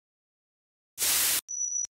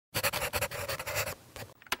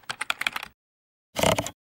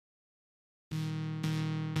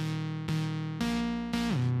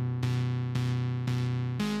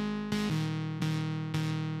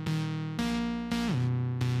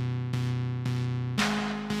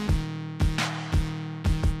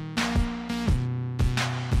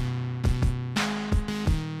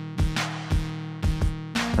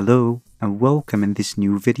Hello and welcome in this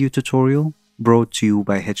new video tutorial brought to you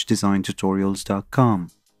by Hdesigntutorials.com.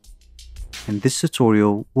 In this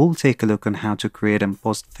tutorial, we'll take a look on how to create and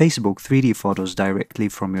post Facebook 3D photos directly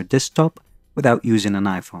from your desktop without using an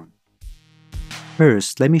iPhone.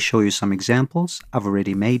 First, let me show you some examples I've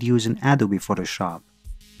already made using Adobe Photoshop.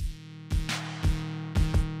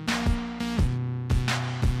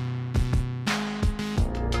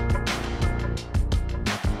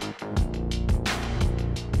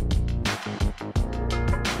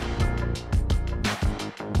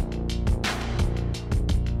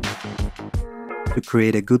 To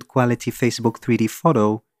create a good quality Facebook 3D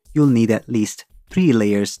photo, you'll need at least 3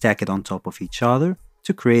 layers stacked on top of each other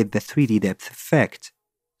to create the 3D depth effect.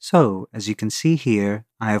 So, as you can see here,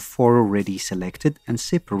 I have 4 already selected and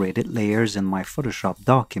separated layers in my Photoshop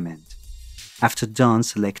document. After done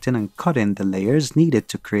selecting and cutting the layers needed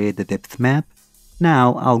to create the depth map,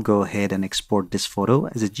 now I'll go ahead and export this photo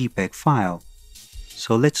as a JPEG file.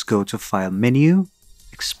 So let's go to File menu,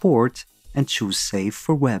 Export, and choose Save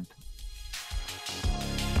for Web.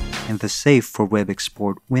 In the Save for Web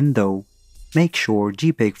Export window, make sure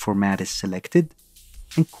JPEG format is selected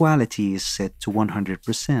and quality is set to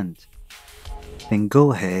 100%. Then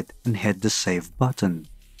go ahead and hit the Save button.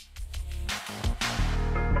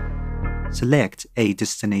 Select a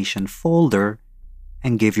destination folder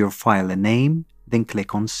and give your file a name, then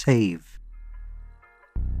click on Save.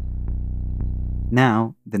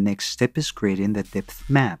 Now, the next step is creating the depth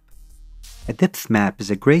map. A depth map is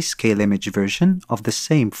a grayscale image version of the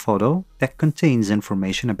same photo that contains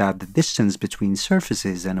information about the distance between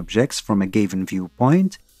surfaces and objects from a given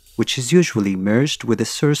viewpoint, which is usually merged with a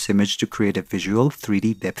source image to create a visual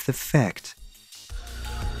 3D depth effect.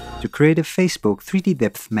 To create a Facebook 3D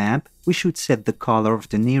depth map, we should set the color of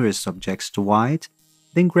the nearest objects to white,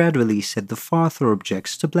 then gradually set the farther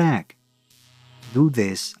objects to black. To do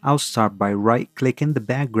this, I'll start by right-clicking the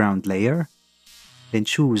background layer, then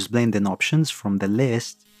choose Blending Options from the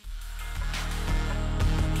list.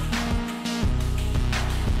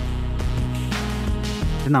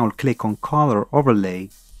 Then I'll click on Color Overlay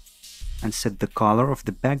and set the color of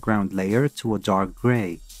the background layer to a dark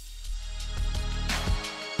gray.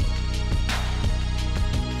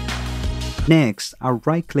 Next, I'll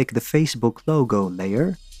right-click the Facebook logo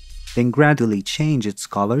layer, then gradually change its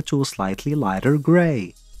color to a slightly lighter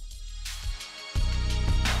gray.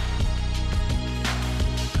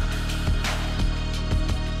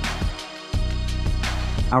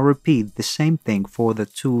 I'll repeat the same thing for the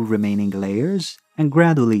 2 remaining layers and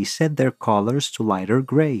gradually set their colors to lighter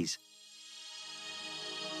grays.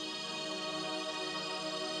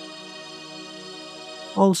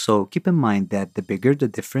 Also, keep in mind that the bigger the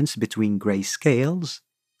difference between gray scales,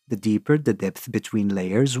 the deeper the depth between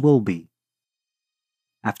layers will be.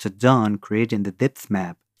 After done creating the depth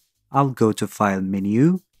map, I'll go to File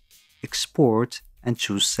menu, Export, and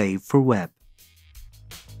choose Save for Web.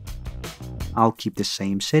 I'll keep the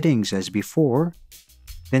same settings as before,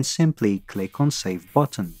 then simply click on Save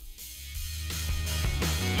button.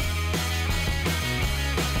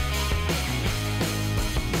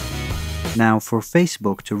 Now for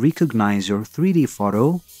Facebook to recognize your 3D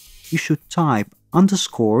photo, you should type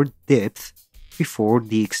 _depth before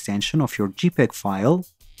the extension of your JPEG file,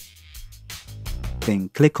 then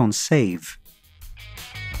click on Save.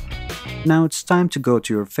 Now it's time to go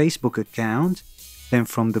to your Facebook account. Then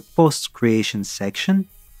from the Post Creation section,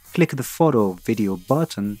 click the Photo Video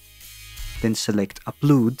button, then select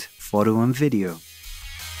Upload Photo and Video.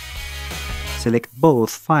 Select both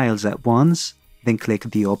files at once, then click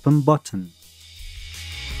the Open button.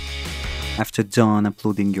 After done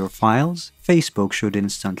uploading your files, Facebook should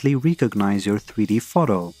instantly recognize your 3D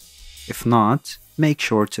photo. If not, make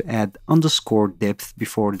sure to add _depth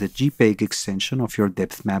before the JPEG extension of your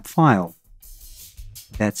depth map file.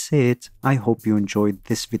 That's it. I hope you enjoyed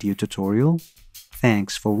this video tutorial.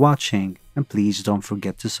 Thanks for watching and please don't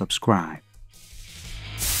forget to subscribe.